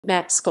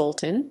Matt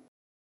Scholten.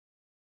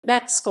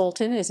 Matt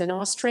Scholten is an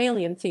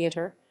Australian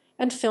theatre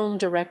and film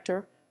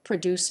director,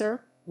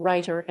 producer,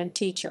 writer, and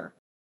teacher.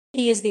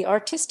 He is the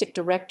artistic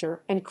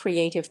director and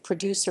creative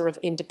producer of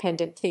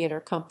independent theatre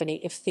company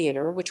If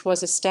Theatre, which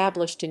was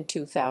established in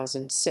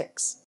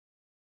 2006.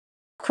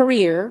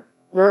 Career.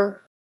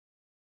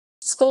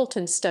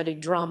 Scholten studied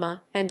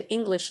drama and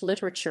English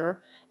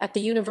literature at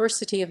the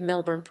University of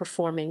Melbourne,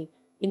 performing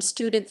in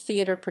student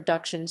theatre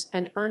productions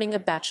and earning a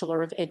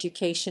Bachelor of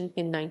Education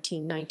in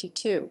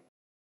 1992.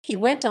 He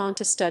went on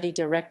to study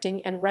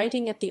directing and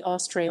writing at the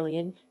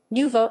Australian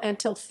Nouveau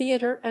Antil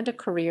Theatre and a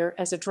career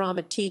as a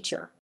drama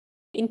teacher.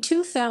 In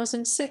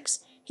 2006,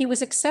 he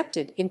was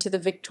accepted into the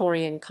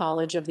Victorian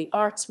College of the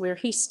Arts, where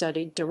he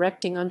studied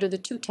directing under the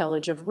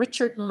tutelage of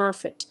Richard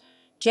Murfitt,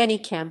 Jenny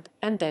Kemp,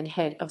 and then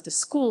head of the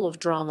School of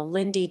Drama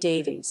Lindy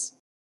Davies.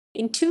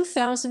 In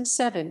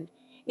 2007,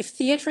 If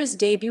Theatre's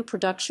debut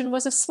production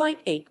was A Slight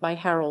Ache by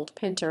Harold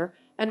Pinter,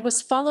 and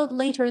was followed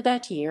later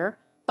that year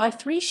by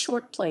 3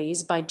 short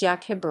plays by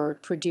Jack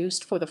Hibberd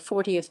produced for the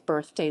 40th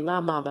birthday La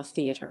Mama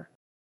Theatre.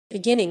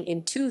 Beginning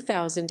in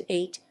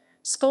 2008,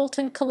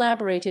 Scholten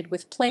collaborated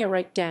with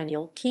playwright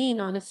Daniel Keane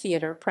on a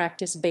theatre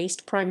practice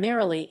based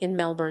primarily in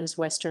Melbourne's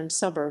western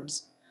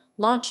suburbs,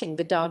 launching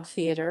the Dog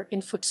Theatre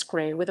in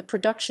Footscray with a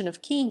production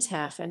of Keane's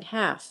Half and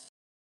Half.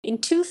 In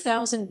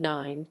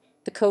 2009,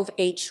 the Cove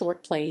 8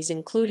 short plays,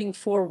 including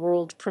 4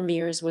 world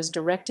premieres, was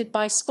directed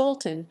by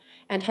Scholten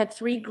and had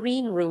 3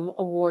 Green Room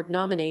Award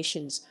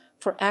nominations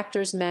for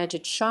actors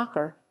Majid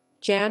Shocker,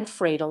 Jan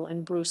Fradel,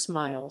 and Bruce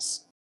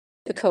Miles.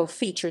 The Cove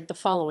featured the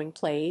following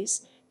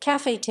plays: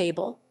 Cafe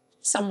Table,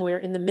 Somewhere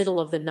in the Middle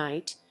of the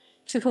Night,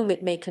 To Whom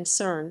It May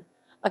Concern,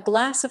 A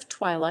Glass of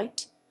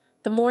Twilight,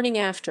 The Morning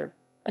After,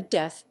 A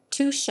Death,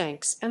 2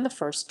 Shanks, and The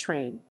First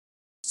Train.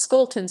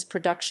 Scholten's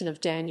production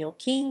of Daniel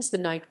Keane's The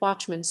Night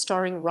Watchman,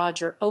 starring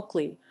Roger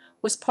Oakley,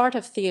 was part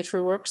of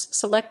TheatreWorks'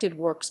 Selected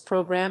Works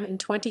program in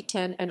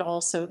 2010, and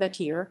also that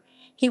year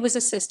he was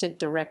assistant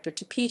director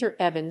to Peter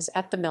Evans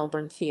at the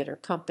Melbourne Theatre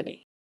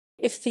Company.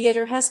 If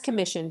Theatre has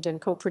commissioned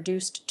and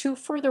co-produced 2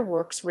 further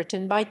works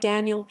written by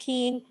Daniel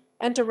Keane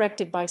and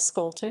directed by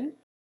Scholten.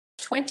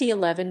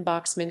 2011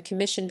 Boxman,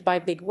 commissioned by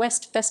Big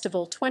West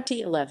Festival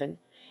 2011,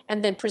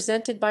 and then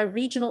presented by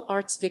Regional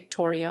Arts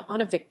Victoria on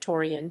a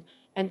Victorian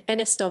and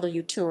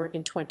NSW tour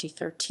in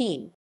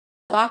 2013.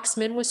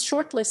 Boxman was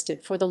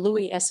shortlisted for the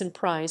Louis Essen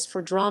Prize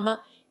for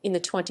Drama in the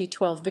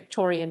 2012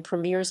 Victorian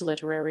Premiers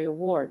Literary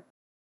Award.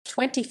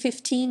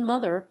 2015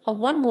 Mother, a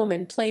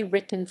one-woman play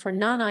written for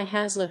Nanai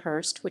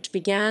Hazlehurst, which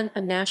began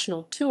a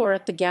national tour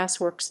at the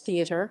Gasworks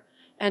Theatre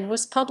and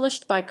was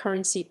published by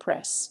Currency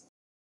Press.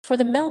 For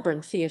the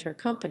Melbourne Theatre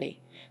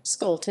Company,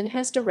 Scholten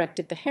has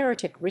directed The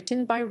Heretic,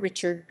 written by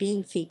Richard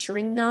Bean,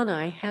 featuring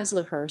Nanai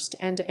Hazlehurst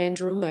and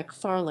Andrew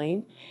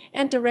McFarlane,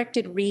 and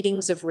directed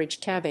readings of Ridge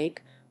Cavache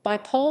by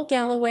Paul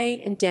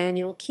Galloway and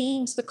Daniel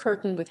Keane's The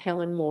Curtain with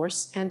Helen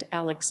Morse and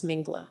Alex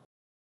Mingla.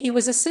 He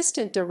was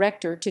assistant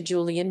director to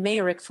Julian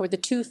Mayrick for the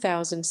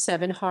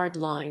 2007 Hard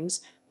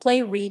Lines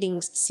play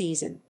readings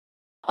season.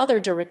 Other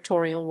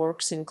directorial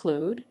works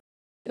include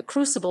The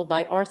Crucible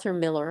by Arthur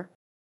Miller,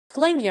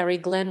 Glengarry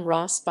Glen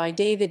Ross by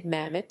David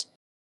Mamet,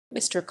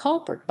 Mr.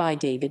 Culpert by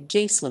David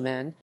J.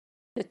 Sleman,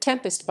 The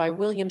Tempest by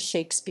William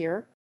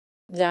Shakespeare,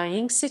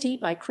 Dying City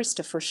by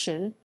Christopher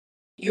Shin,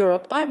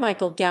 Europe by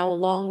Michael Gow,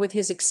 along with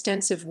his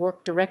extensive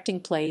work directing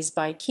plays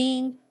by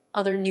Keane.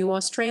 Other new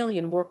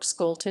Australian work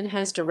Scholten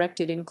has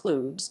directed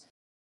includes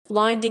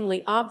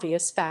Blindingly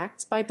Obvious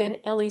Facts by Ben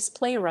Ellis,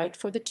 playwright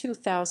for the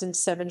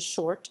 2007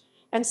 Short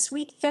and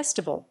Sweet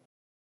Festival,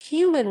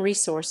 Human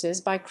Resources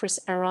by Chris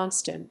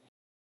Aronston,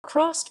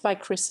 Crossed by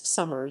Chris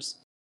Summers,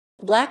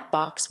 Black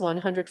Box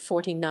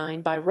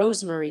 149 by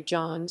Rosemary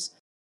Johns,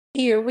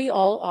 Here We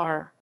All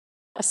Are,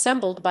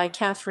 assembled by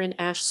Catherine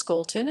Ash.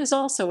 Scholten is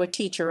also a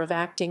teacher of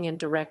acting and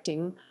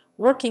directing,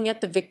 working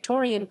at the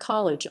Victorian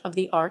College of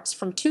the Arts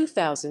from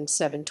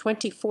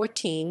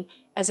 2007-2014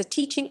 as a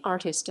teaching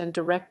artist and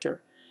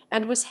director,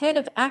 and was head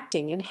of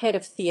acting and head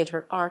of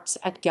theatre arts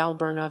at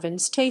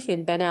Galburn-Ovens TAFE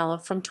in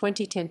Benalla from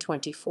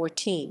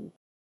 2010-2014.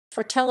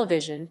 For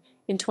television,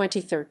 in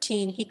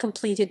 2013 he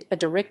completed a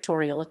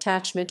directorial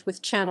attachment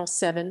with Channel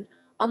 7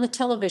 on the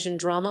television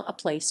drama A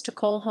Place to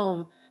Call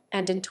Home,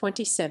 and in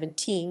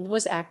 2017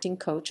 was acting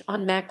coach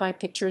on Magpie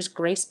Pictures'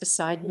 Grace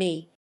Beside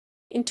Me.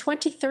 In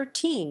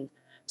 2013,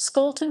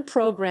 Scholten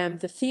programmed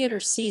the theatre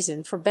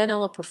season for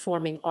Benalla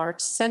Performing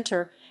Arts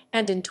Centre,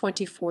 and in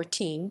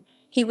 2014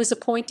 he was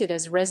appointed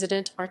as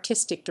resident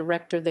artistic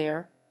director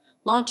there,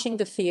 launching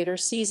the theatre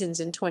seasons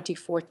in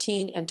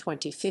 2014 and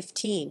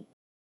 2015.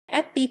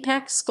 At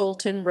BPAC,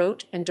 Scholten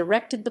wrote and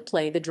directed the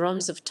play The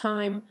Drums of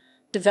Time,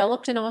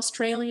 developed an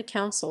Australia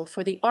Council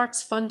for the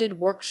Arts-funded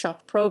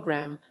workshop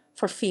program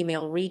for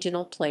female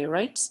regional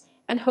playwrights,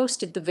 and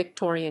hosted the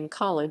Victorian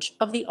College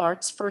of the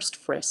Arts' first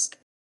Frisk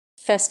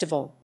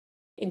Festival.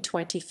 In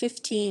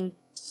 2015,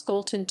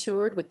 Scholten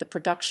toured with the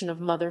production of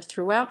Mother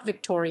throughout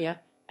Victoria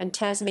and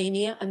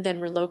Tasmania, and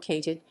then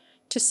relocated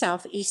to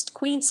southeast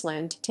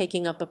Queensland,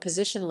 taking up a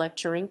position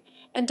lecturing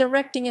and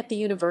directing at the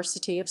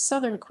University of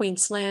Southern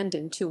Queensland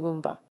in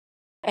Toowoomba.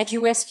 At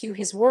USQ,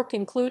 his work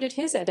included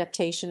his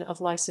adaptation of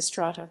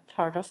Lysistrata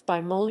Tartuffe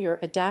by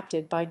Molière,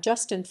 adapted by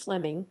Justin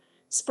Fleming,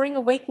 Spring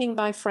Awakening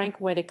by Frank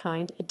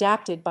Wedekind,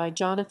 adapted by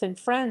Jonathan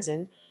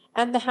Franzen,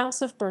 and The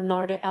House of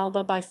Bernarda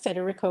Alba by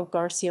Federico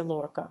Garcia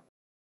Lorca.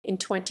 In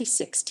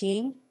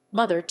 2016,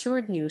 Mother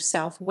toured New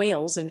South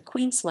Wales and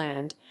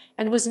Queensland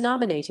and was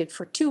nominated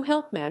for 2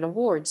 Helpman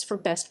Awards for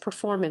Best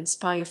Performance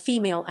by a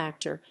Female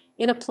Actor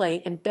in a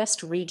Play and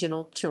Best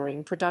Regional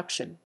Touring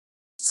Production.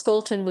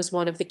 Scholten was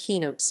one of the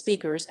keynote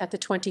speakers at the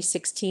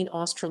 2016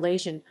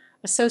 Australasian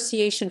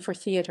Association for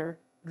Theatre,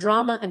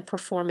 Drama and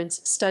Performance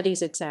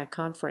Studies ATSAG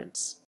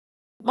conference.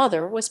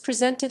 Mother was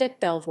presented at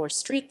Belvoir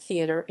Street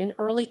Theatre in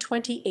early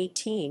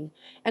 2018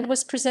 and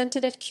was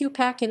presented at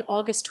QPAC in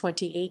August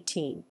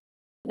 2018.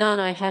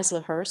 Nana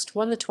Hazlehurst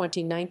won the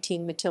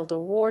 2019 Matilda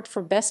Award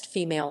for Best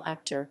Female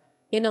Actor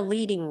in a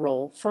Leading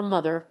Role for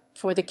Mother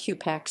for the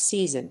QPAC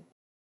season.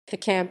 The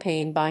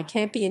campaign by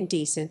Campion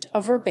Decent,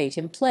 a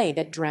verbatim play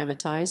that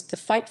dramatized the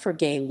fight for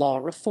gay law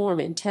reform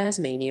in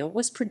Tasmania,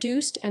 was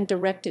produced and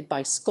directed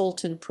by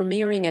Scholten,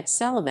 premiering at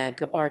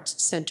Salamanca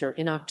Arts Centre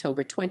in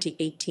October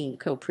 2018,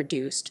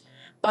 co-produced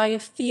by a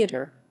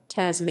Theatre,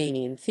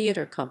 Tasmanian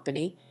Theatre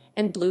Company,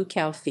 and Blue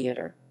Cow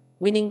Theatre,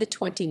 winning the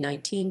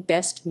 2019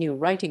 Best New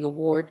Writing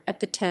Award at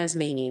the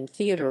Tasmanian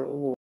Theatre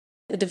Award.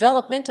 The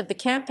development of the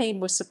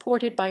campaign was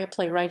supported by a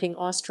Playwriting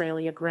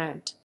Australia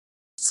grant.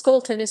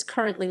 Scholten is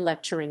currently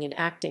lecturing in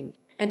acting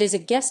and is a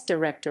guest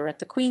director at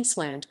the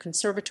Queensland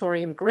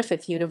Conservatorium,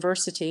 Griffith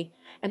University,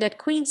 and at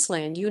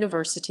Queensland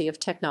University of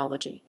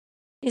Technology.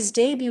 His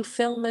debut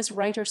film as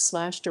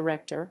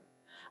writer/director,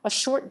 a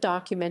short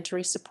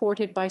documentary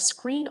supported by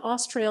Screen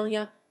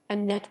Australia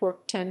and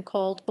Network 10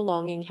 called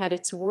Belonging, had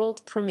its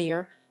world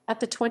premiere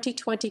at the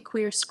 2020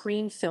 Queer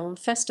Screen Film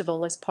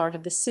Festival as part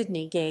of the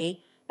Sydney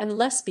Gay and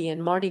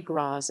Lesbian Mardi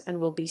Gras,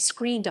 and will be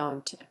screened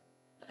on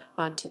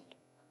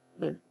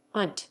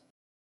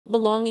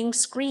Belonging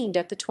screened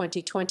at the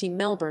 2020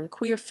 Melbourne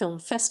Queer Film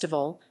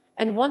Festival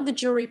and won the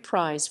jury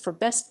prize for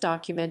Best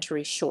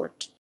Documentary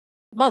Short.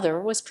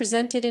 Mother was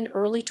presented in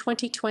early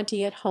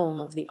 2020 at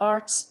Home of the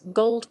Arts,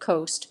 Gold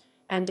Coast,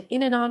 and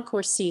in an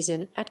encore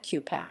season at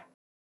QPAC.